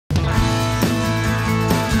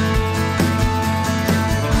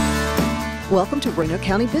Welcome to Roanoke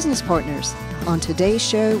County Business Partners. On today's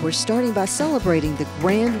show, we're starting by celebrating the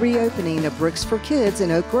grand reopening of Bricks for Kids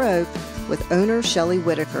in Oak Grove with owner Shelley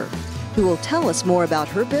Whitaker, who will tell us more about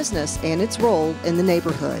her business and its role in the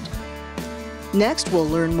neighborhood. Next, we'll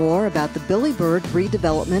learn more about the Byrd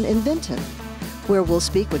redevelopment in Vinton, where we'll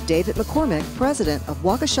speak with David McCormick, president of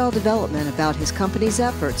Waukesha Development, about his company's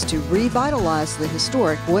efforts to revitalize the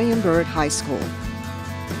historic William Byrd High School.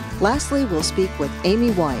 Lastly, we'll speak with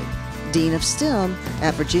Amy White, Dean of STEM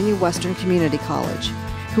at Virginia Western Community College,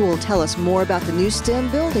 who will tell us more about the new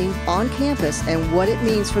STEM building on campus and what it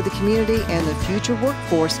means for the community and the future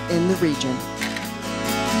workforce in the region.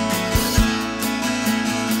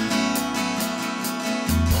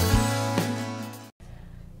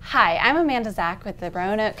 Hi, I'm Amanda Zach with the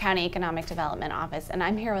Roanoke County Economic Development Office, and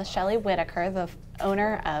I'm here with Shelley Whitaker, the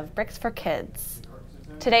owner of Bricks for Kids.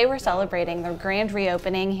 Today we're celebrating the grand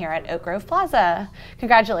reopening here at Oak Grove Plaza.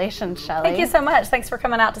 Congratulations, Shelley. Thank you so much. Thanks for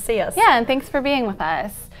coming out to see us. Yeah, and thanks for being with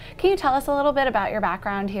us. Can you tell us a little bit about your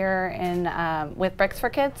background here with Bricks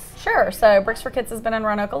for Kids? Sure. So Bricks for Kids has been in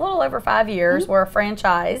Roanoke a little over 5 years. We're a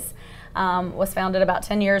franchise. Was founded about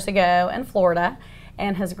 10 years ago in Florida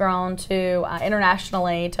and has grown to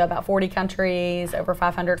internationally to about 40 countries, over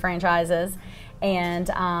 500 franchises. And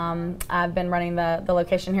I've been running the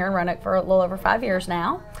location here in Roanoke for a little over 5 years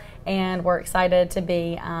now. And we're excited to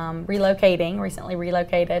be recently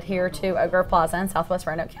relocated here to Oak Grove Plaza in Southwest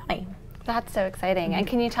Roanoke County. That's so exciting. And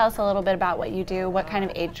can you tell us a little bit about what you do? What kind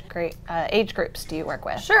of age groups do you work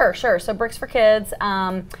with? Sure. So Bricks for Kids,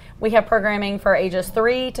 we have programming for ages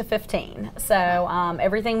 3 to 15. So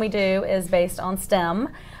everything we do is based on STEM,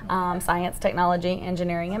 science, technology,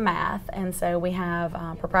 engineering, and math. And so we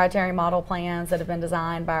have proprietary model plans that have been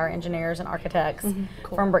designed by our engineers and architects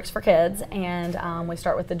from Bricks for Kids. And we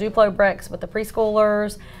start with the Duplo bricks with the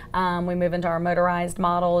preschoolers. We move into our motorized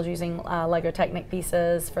models using Lego Technic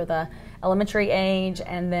pieces for the elementary age,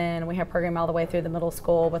 and then we have programming all the way through the middle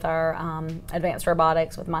school with our advanced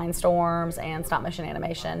robotics with Mindstorms and stop motion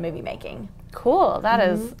animation, movie making. Cool, that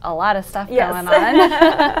is a lot of stuff going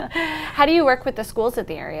on. How do you work with the schools at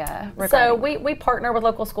the area? So we partner with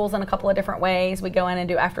local schools in a couple of different ways. We go in and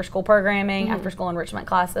do after school programming, after school enrichment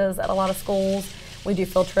classes at a lot of schools. We do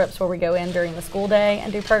field trips where we go in during the school day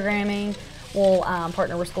and do programming. We'll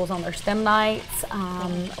partner with schools on their STEM nights,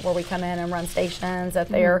 where we come in and run stations at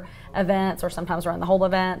their events, or sometimes run the whole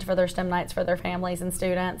event for their STEM nights for their families and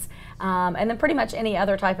students. And then pretty much any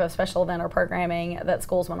other type of special event or programming that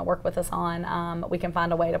schools want to work with us on, we can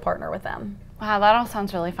find a way to partner with them. Wow, that all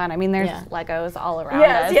sounds really fun. I mean, there's Legos all around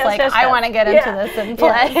us. I want to get into this and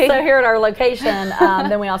play. So here at our location,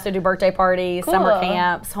 then we also do birthday parties, summer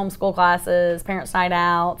camps, homeschool classes, parents' night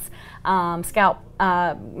outs, scout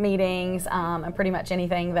meetings, and pretty much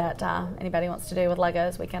anything that anybody wants to do with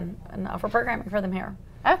Legos, we can offer programming for them here.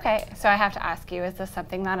 Okay, so I have to ask you, is this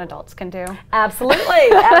something that adults can do?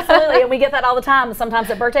 Absolutely, absolutely, and we get that all the time.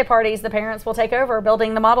 Sometimes at birthday parties, the parents will take over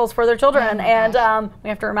building the models for their children, and we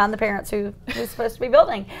have to remind the parents who's supposed to be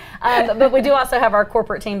building. But we do also have our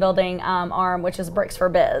corporate team building arm, which is Bricks for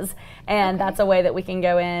Biz, and that's a way that we can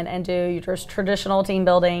go in and do just traditional team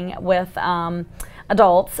building with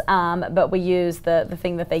adults, but we use the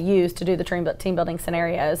thing that they use to do the team building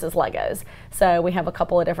scenarios is Legos. So we have a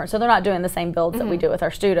couple of different, so they're not doing the same builds that we do with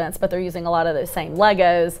our students, but they're using a lot of those same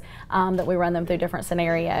Legos that we run them through different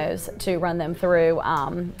scenarios to run them through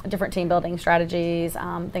different team building strategies,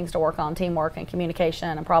 things to work on teamwork and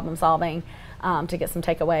communication and problem solving, to get some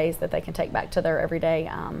takeaways that they can take back to their everyday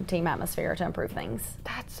team atmosphere to improve things.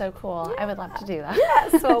 That's so cool. I would love to do that.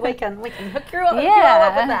 Yes, so we can hook you up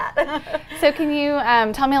with that. So can you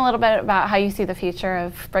tell me a little bit about how you see the future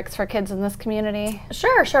of Bricks for Kids in this community?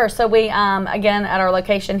 Sure. So we, again, at our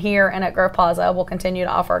location here and at Grove Plaza, we'll continue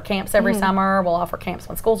to offer camps every summer. We'll offer camps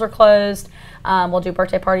when schools are closed. We'll do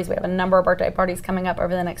birthday parties. We have a number of birthday parties coming up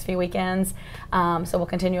over the next few weekends. So we'll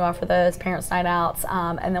continue to offer those parents' night outs,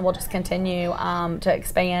 and then we'll just continue to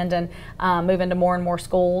expand and move into more and more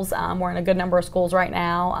schools. We're in a good number of schools right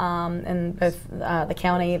now, in both the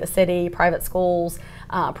county, the city, private schools,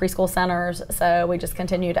 preschool centers. So we just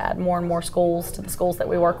continue to add more and more schools to the schools that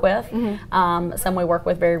we work with. Some we work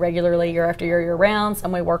with very regularly, year after year, year round.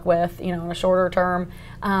 Some we work with, on a shorter term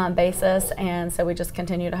basis, and so we just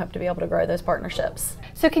continue to hope to be able to grow those partnerships.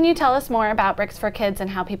 So can you tell us more about Bricks for Kids and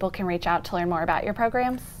how people can reach out to learn more about your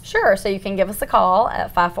programs? Sure. So you can give us a call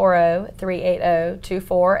at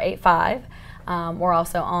 540-380-2485. We're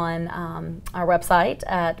also on our website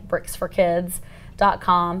at bricksforkids.com.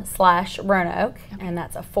 facebook.com/Roanoke, and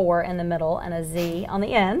that's a 4 in the middle and a Z on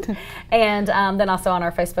the end. And then also on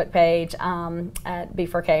our Facebook page at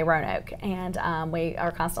B4K Roanoke. And we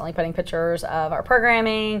are constantly putting pictures of our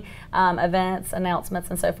programming, events, announcements,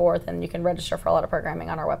 and so forth. And you can register for a lot of programming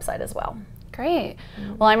on our website as well. Great.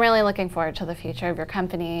 Well, I'm really looking forward to the future of your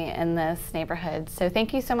company in this neighborhood. So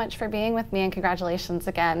thank you so much for being with me, and congratulations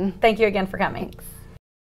again. Thank you again for coming. Thanks.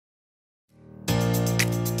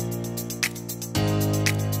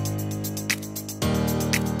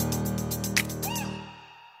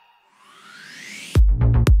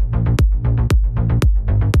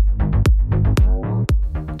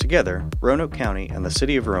 Together, Roanoke County and the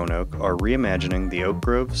City of Roanoke are reimagining the Oak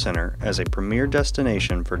Grove Center as a premier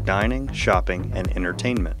destination for dining, shopping, and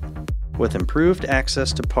entertainment. With improved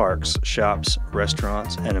access to parks, shops,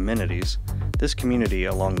 restaurants, and amenities, this community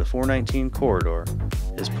along the 419 corridor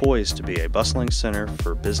is poised to be a bustling center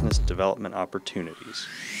for business development opportunities.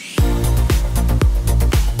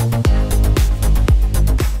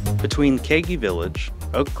 Between Kagi Village,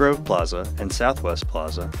 Oak Grove Plaza, and Southwest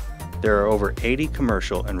Plaza, there are over 80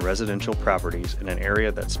 commercial and residential properties in an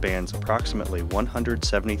area that spans approximately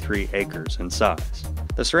 173 acres in size.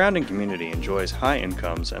 The surrounding community enjoys high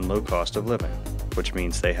incomes and low cost of living, which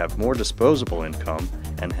means they have more disposable income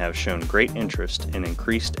and have shown great interest in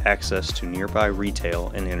increased access to nearby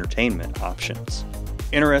retail and entertainment options.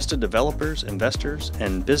 Interested developers, investors,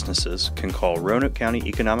 and businesses can call Roanoke County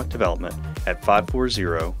Economic Development at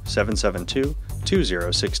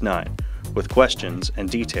 540-772-2069 with questions and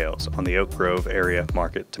details on the Oak Grove area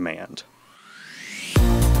market demand.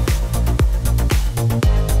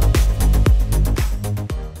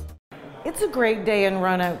 It's a great day in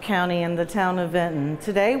Roanoke County in the town of Vinton.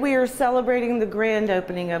 Today we are celebrating the grand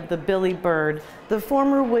opening of the Billy Byrd, the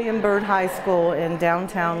former William Byrd High School in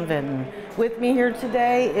downtown Vinton. With me here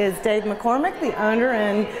today is Dave McCormick, the owner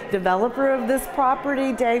and developer of this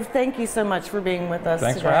property. Dave, thank you so much for being with us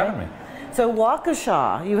today. Thanks for having me. So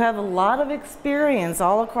Waukesha, you have a lot of experience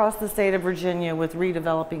all across the state of Virginia with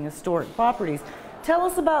redeveloping historic properties. Tell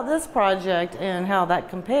us about this project and how that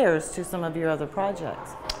compares to some of your other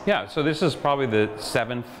projects. Yeah, so this is probably the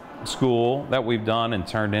 7th school that we've done and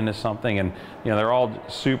turned into something, and they're all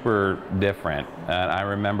super different. And I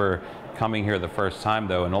remember coming here the first time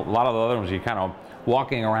though, and a lot of the other ones you kind of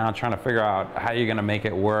walking around trying to figure out how you're going to make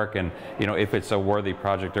it work, and if it's a worthy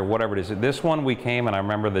project or whatever it is. This one we came, and I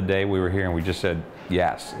remember the day we were here and we just said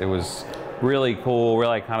yes. It was really cool,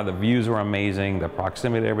 really kind of the views were amazing, the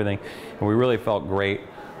proximity to everything, and we really felt great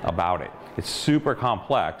about it. It's super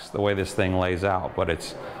complex the way this thing lays out, but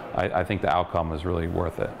I think the outcome is really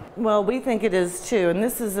worth it. Well, we think it is too, and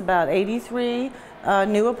this is about 83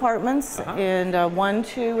 new apartments in 1,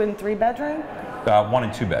 2, and 3 bedroom? 1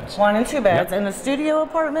 and 2 beds. 1 and 2 beds, Yep. and a studio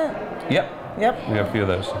apartment? Yep. Yep. We have a few of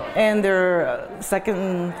those. And they're second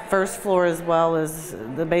and first floor as well as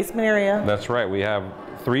the basement area? That's right. We have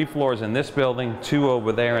 3 floors in this building, 2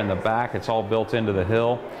 over there in the back. It's all built into the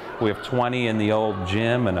hill. We have 20 in the old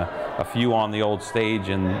gym and a few on the old stage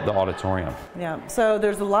in the auditorium. Yeah, so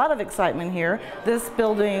there's a lot of excitement here. This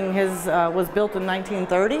building was built in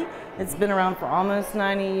 1930. It's been around for almost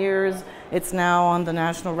 90 years. It's now on the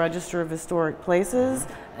National Register of Historic Places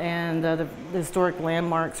and the Historic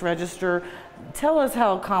Landmarks Register. Tell us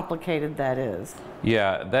how complicated that is.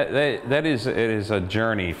 Yeah, it is a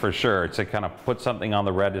journey for sure to kind of put something on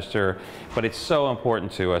the register, but it's so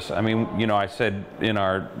important to us. I mean, I said in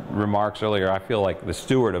our remarks earlier, I feel like the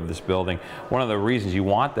steward of this building. One of the reasons you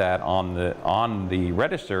want that on the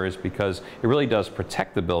register is because it really does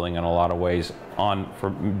protect the building in a lot of ways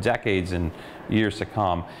for decades and years to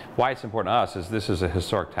come. Why it's important to us is this is a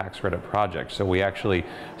historic tax credit project, so we actually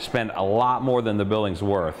spend a lot more than the building's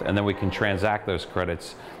worth, and then we can transact those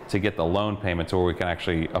credits to get the loan payments where we can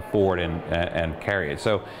actually afford and carry it.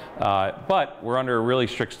 So, but we're under really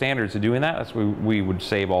strict standards of doing that. That's we would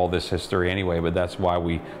save all this history anyway, but that's why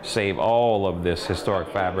we save all of this historic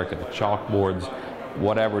fabric and the chalkboards,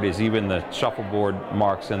 whatever it is, even the shuffleboard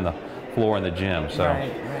marks in the floor in the gym. So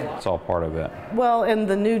it's all part of it. Well, and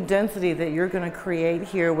the new density that you're going to create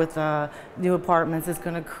here with new apartments is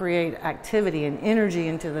going to create activity and energy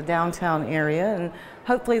into the downtown area, and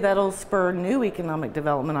hopefully that'll spur new economic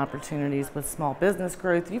development opportunities with small business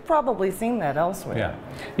growth. You've probably seen that elsewhere.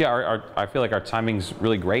 Yeah. I feel like our timing's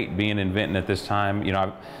really great being in Vinton at this time.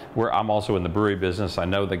 I'm also in the brewery business. I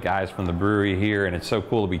know the guys from the brewery here, and it's so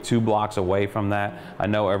cool to be 2 blocks away from that. I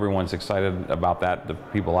know everyone's excited about that, the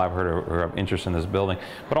people I've heard who have interest in this building,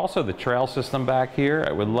 but also the trail system back here.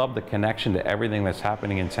 I would love the connection to everything that's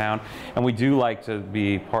happening in town, and we do like to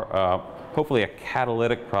be hopefully a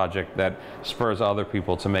catalytic project that spurs other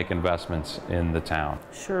people to make investments in the town.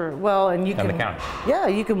 Sure. Well, and you And the can, county. yeah,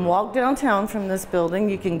 you can walk downtown from this building.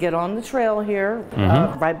 You can get on the trail here,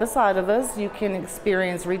 right beside of us. You can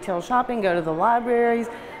experience retail shopping, go to the libraries,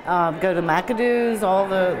 go to McAdoo's, all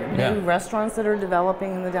the new restaurants that are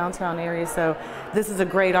developing in the downtown area. So this is a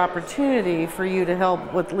great opportunity for you to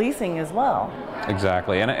help with leasing as well.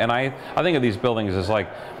 Exactly, and I think of these buildings as like,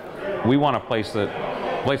 we want a place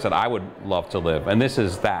that I would love to live, and this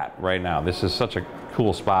is that right now. This is such a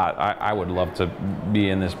cool spot. I would love to be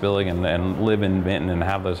in this building and live in Vinton and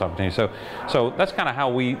have those opportunities. So that's kind of how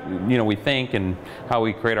we think and how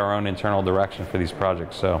we create our own internal direction for these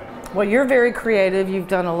projects. So. Well, you're very creative. You've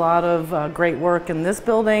done a lot of great work in this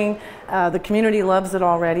building. The community loves it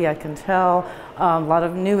already, I can tell. A lot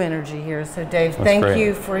of new energy here. So Dave, thank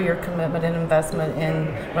you for your commitment and investment in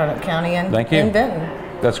Roanoke County and in Vinton.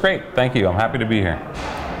 That's great. Thank you. I'm happy to be here.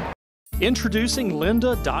 Introducing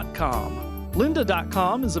lynda.com.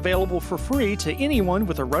 Lynda.com is available for free to anyone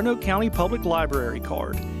with a Roanoke County Public Library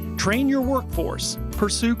card. Train your workforce,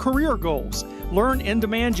 pursue career goals, learn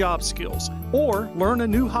in-demand job skills, or learn a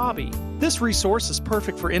new hobby. This resource is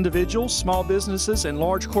perfect for individuals, small businesses, and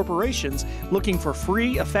large corporations looking for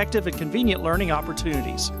free, effective, and convenient learning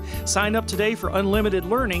opportunities. Sign up today for unlimited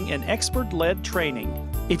learning and expert-led training.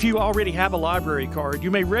 If you already have a library card,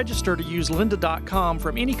 you may register to use lynda.com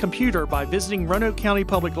from any computer by visiting Roanoke County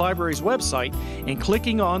Public Library's website and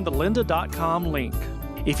clicking on the lynda.com link.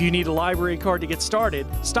 If you need a library card to get started,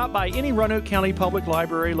 stop by any Roanoke County Public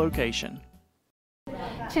Library location.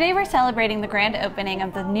 Today we're celebrating the grand opening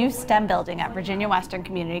of the new STEM building at Virginia Western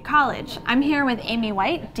Community College. I'm here with Amy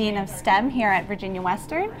White, Dean of STEM here at Virginia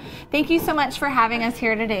Western. Thank you so much for having us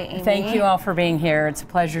here today, Amy. Thank you all for being here. It's a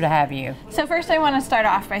pleasure to have you. So first I want to start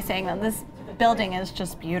off by saying that this building is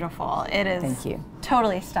just beautiful. It is Thank you.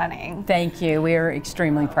 Totally stunning. Thank you. We are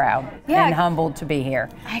extremely proud and humbled to be here.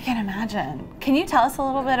 I can imagine. Can you tell us a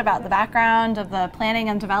little bit about the background of the planning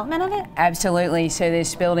and development of it? Absolutely. So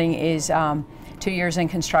this building is 2 years in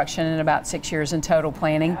construction and about 6 years in total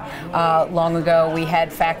planning. Long ago we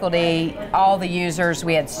had faculty, all the users,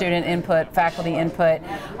 we had student input, faculty input,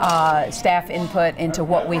 staff input into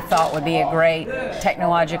what we thought would be a great,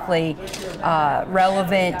 technologically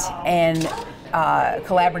relevant and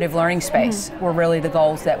collaborative learning space were really the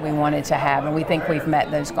goals that we wanted to have, and we think we've met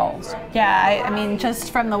those goals. Yeah, I mean,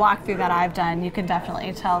 just from the walkthrough that I've done, you can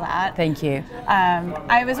definitely tell that. Thank you.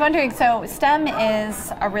 I was wondering, so STEM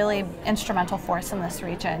is a really instrumental force in this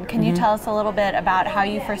region. Can you tell us a little bit about how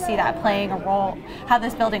you foresee that playing a role, how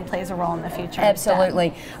this building plays a role in the future?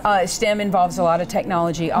 Absolutely. STEM involves a lot of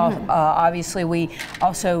technology. Obviously, we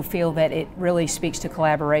also feel that it really speaks to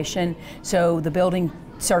collaboration. So the building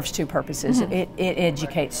serves two purposes. It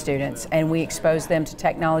educates students and we expose them to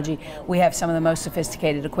technology. We have some of the most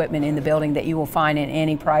sophisticated equipment in the building that you will find in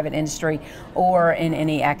any private industry or in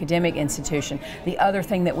any academic institution. The other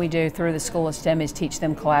thing that we do through the School of STEM is teach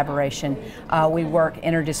them collaboration. We work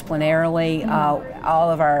interdisciplinarily.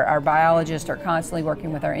 All of our biologists are constantly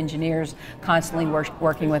working with our engineers, constantly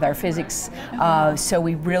working with our physics. So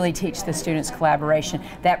we really teach the students collaboration.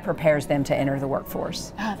 That prepares them to enter the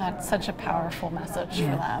workforce. Oh, that's such a powerful message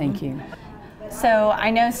for them. Thank you. So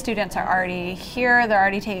I know students are already here, they're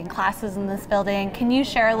already taking classes in this building. Can you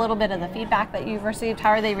share a little bit of the feedback that you've received? How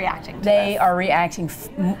are they reacting to They this? are reacting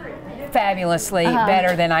fabulously,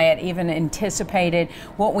 better than I had even anticipated.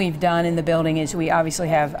 What we've done in the building is we obviously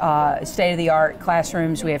have state-of-the-art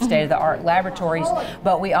classrooms, we have state-of-the-art laboratories,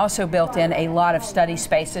 but we also built in a lot of study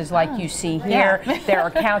spaces like you see here. There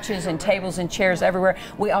are couches and tables and chairs everywhere.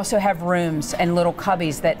 We also have rooms and little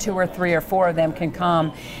cubbies that 2 or 3 or 4 of them can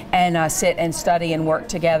come and sit and study and work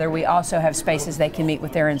together. We also have spaces they can meet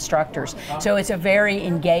with their instructors. So it's a very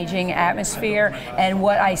engaging atmosphere, and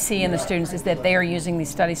what I see in the students is that they are using these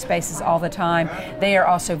study spaces all the time. They are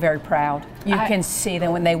also very proud. You can see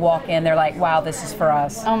them when they walk in, they're like, wow, this is for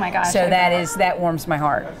us. Oh my gosh. So that warms my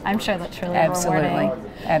heart. I'm sure that's really Absolutely.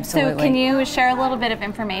 rewarding. Absolutely. So can you share a little bit of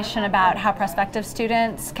information about how prospective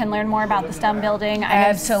students can learn more about the STEM building?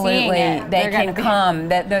 Absolutely. They can come.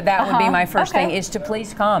 That would be my first thing, is to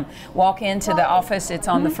please come. Walk into the office. It's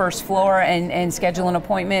on the first floor, and schedule an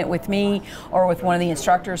appointment with me or with one of the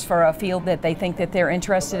instructors for a field that they think that they're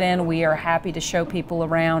interested in. We are happy to show people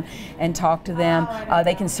around and talk to them.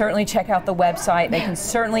 They can certainly check out the website. They can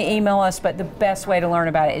certainly email us, but the best way to learn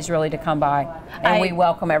about it is really to come by. And we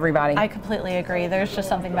welcome everybody. I completely agree. There's just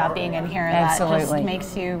something about being in here Absolutely. that just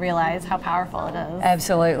makes you realize how powerful it is.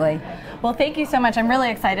 Absolutely. Well, thank you so much. I'm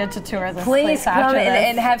really excited to tour this Please place come after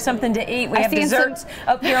and this. have something to eat. We I've have seen desserts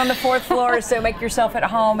up here on the 4th floor, so make yourself at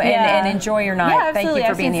home and enjoy your night. Yeah, Thank you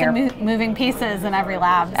for being here. I've seen some moving pieces in every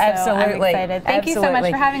lab, so Absolutely. I'm excited. Thank you so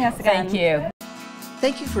much for having us again. Thank you.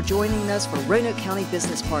 Thank you for joining us for Roanoke County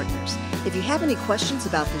Business Partners. If you have any questions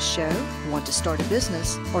about this show, want to start a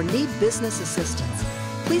business, or need business assistance,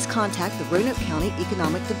 please contact the Roanoke County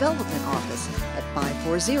Economic Development Office at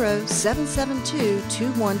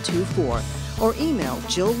 540-772-2124 or email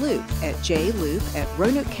Jill Loop at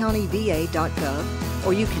jloop@roanokecountyva.gov,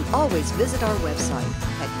 or you can always visit our website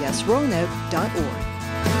at yesroanoke.org.